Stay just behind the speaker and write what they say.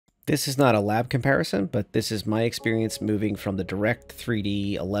This is not a lab comparison, but this is my experience moving from the Direct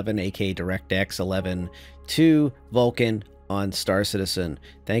 3D 11, aka DirectX 11, to Vulkan on Star Citizen.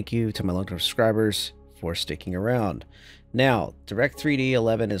 Thank you to my long-term subscribers for sticking around. Now, Direct 3D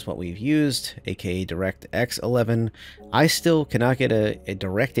 11 is what we've used, aka DirectX 11. I still cannot get a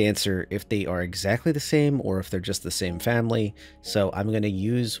direct answer if they are exactly the same or if they're just the same family, so I'm going to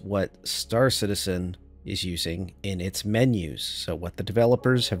use what Star Citizen is using in its menus. So what the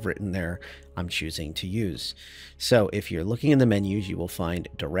developers have written there, I'm choosing to use. So if you're looking in the menus, you will find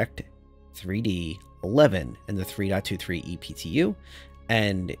Direct 3D 11 in the 3.23 ePTU.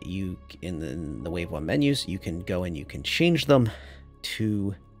 And you, in the Wave 1 menus, you can go and you can change them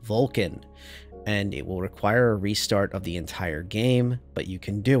to Vulkan. And it will require a restart of the entire game, but you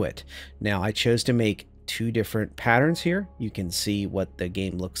can do it. Now, I chose to make two different patterns here. You can see what the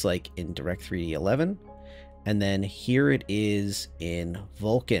game looks like in Direct 3D 11. And then here it is in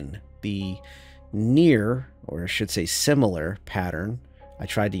Vulkan. The near, or I should say similar pattern, I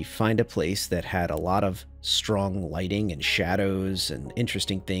tried to find a place that had a lot of strong lighting and shadows and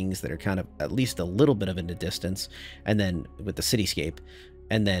interesting things that are kind of at least a little bit of in the distance, and then with the cityscape,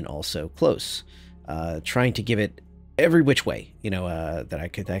 and then also close. Trying to give it every which way, you know, that I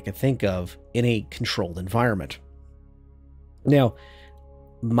could think of in a controlled environment. Now,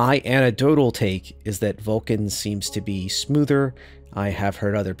 my anecdotal take is that Vulkan seems to be smoother. I have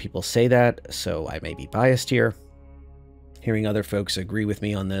heard other people say that, so I may be biased here. Hearing other folks agree with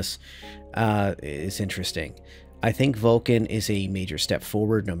me on this is interesting. I think Vulkan is a major step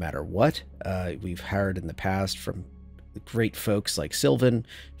forward no matter what. We've heard in the past from great folks like Sylvan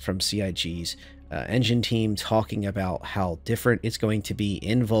from CIG's engine team talking about how different it's going to be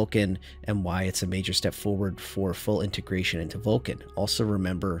in Vulkan and why it's a major step forward for full integration into Vulkan. Also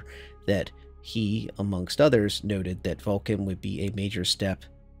remember that he, amongst others, noted that Vulkan would be a major step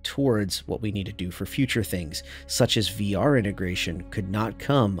towards what we need to do for future things, such as VR integration could not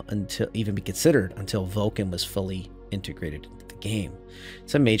come until even be considered until Vulkan was fully integrated into the game.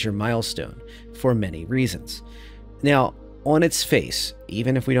 It's a major milestone for many reasons. Now, on its face,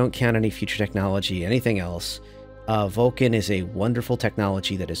 even if we don't count any future technology, anything else, Vulkan is a wonderful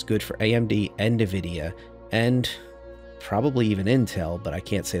technology that is good for AMD and NVIDIA, and probably even Intel, but I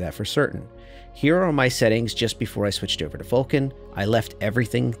can't say that for certain. Here are my settings just before I switched over to Vulkan. I left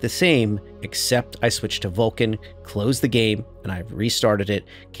everything the same, except I switched to Vulkan, closed the game, and I restarted it,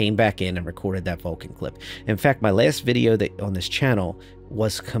 came back in and recorded that Vulkan clip. In fact, my last video on this channel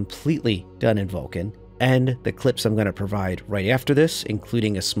was completely done in Vulkan, and the clips I'm going to provide right after this,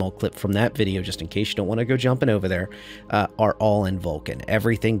 including a small clip from that video, just in case you don't want to go jumping over there, are all in Vulkan.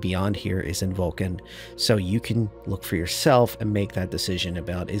 Everything beyond here is in Vulkan, so you can look for yourself and make that decision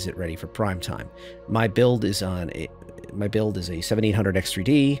about is it ready for prime time. My build is a 7800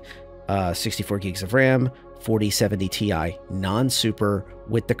 X3D, 64 gigs of RAM, 4070 Ti non-super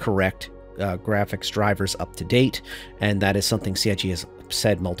with the correct graphics drivers up to date, and that is something CIG has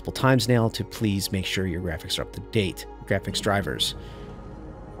said multiple times now, to please make sure your graphics are up to date, graphics drivers.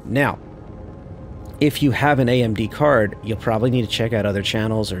 Now, if you have an AMD card, you'll probably need to check out other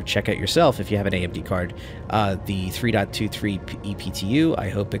channels or check out yourself if you have an AMD card. The 3.23 ePTU, I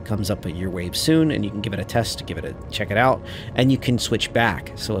hope it comes up at your wave soon, and you can give it a test, check it out, and you can switch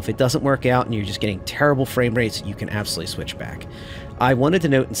back. So if it doesn't work out and you're just getting terrible frame rates, you can absolutely switch back. I wanted to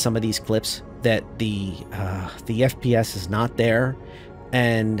note in some of these clips that the FPS is not there,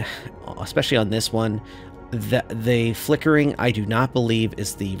 and especially on this one, the flickering I do not believe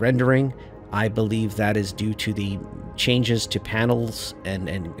is the rendering. I believe that is due to the changes to panels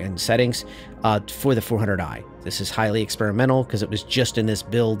and settings for the 400i. This is highly experimental because it was just in this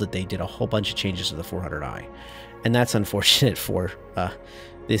build that they did a whole bunch of changes to the 400i. And that's unfortunate for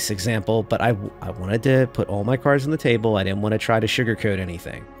this example, but I wanted to put all my cards on the table. I didn't want to try to sugarcoat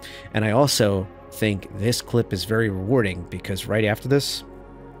anything. And I also think this clip is very rewarding because right after this,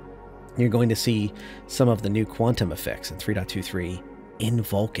 you're going to see some of the new quantum effects in 3.23 in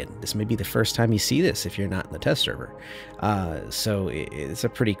Vulkan. This may be the first time you see this if you're not in the test server. So it's a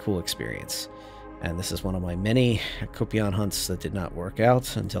pretty cool experience. And this is one of my many Copion hunts that did not work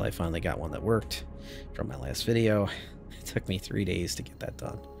out until I finally got one that worked from my last video. It took me 3 days to get that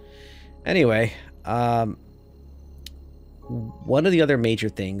done. Anyway, one of the other major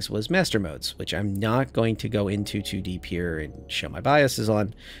things was master modes, which I'm not going to go into too deep here and show my biases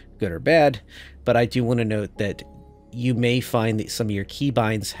on, good or bad, but I do want to note that you may find that some of your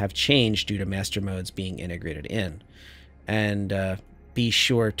keybinds have changed due to master modes being integrated in. And be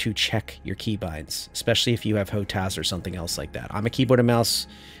sure to check your keybinds, especially if you have HOTAS or something else like that. I'm a keyboard and mouse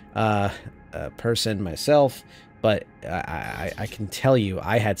person myself, but I can tell you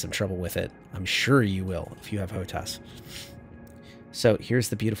I had some trouble with it. I'm sure you will if you have HOTAS. So here's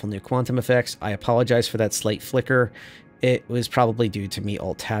the beautiful new quantum effects. I apologize for that slight flicker. It was probably due to me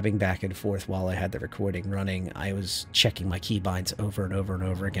alt-tabbing back and forth while I had the recording running. I was checking my keybinds over and over and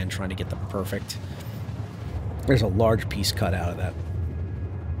over again, trying to get them perfect. There's a large piece cut out of that.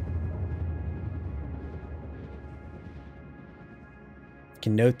 You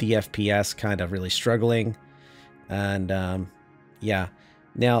can note the FPS kind of really struggling. And yeah,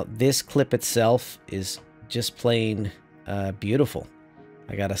 now this clip itself is just plain beautiful,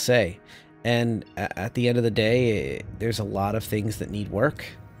 I gotta say. And at the end of the day, there's a lot of things that need work,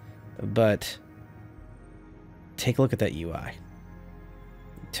 but take a look at that UI.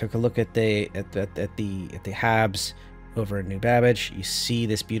 Took a look at the Habs over at New Babbage. You see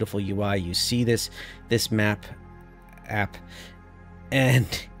this beautiful UI. You see this map app, and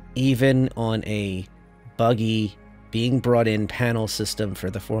even on a buggy being brought in panel system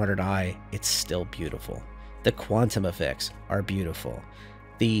for the 400i, it's still beautiful. The quantum effects are beautiful.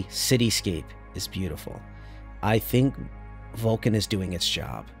 The cityscape is beautiful. I think Vulkan is doing its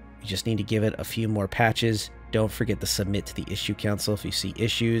job. You just need to give it a few more patches. Don't forget to submit to the issue council if you see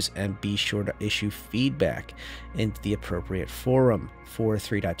issues, and be sure to issue feedback into the appropriate forum for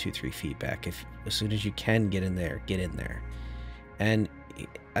 3.23 feedback. As soon as you can get in there, get in there. And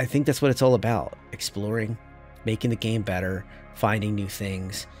I think that's what it's all about. Exploring, making the game better, finding new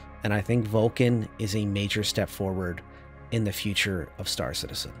things. And I think Vulkan is a major step forward in the future of Star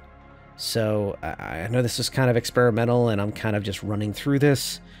Citizen. So I know this is kind of experimental and I'm kind of just running through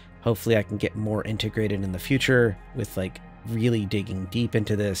this. Hopefully I can get more integrated in the future with like really digging deep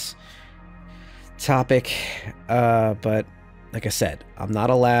into this topic. But like I said, I'm not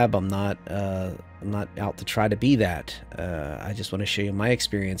a lab. I'm not out to try to be that. I just want to show you my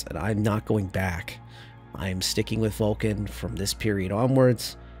experience, and I'm not going back. I'm sticking with Vulkan from this period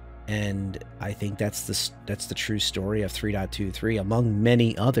onwards. And I think that's the true story of 3.23, among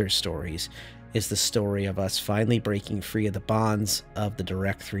many other stories, is the story of us finally breaking free of the bonds of the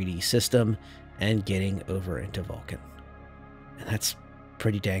direct 3D system and getting over into Vulkan. And that's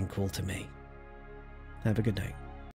pretty dang cool to me. Have a good night.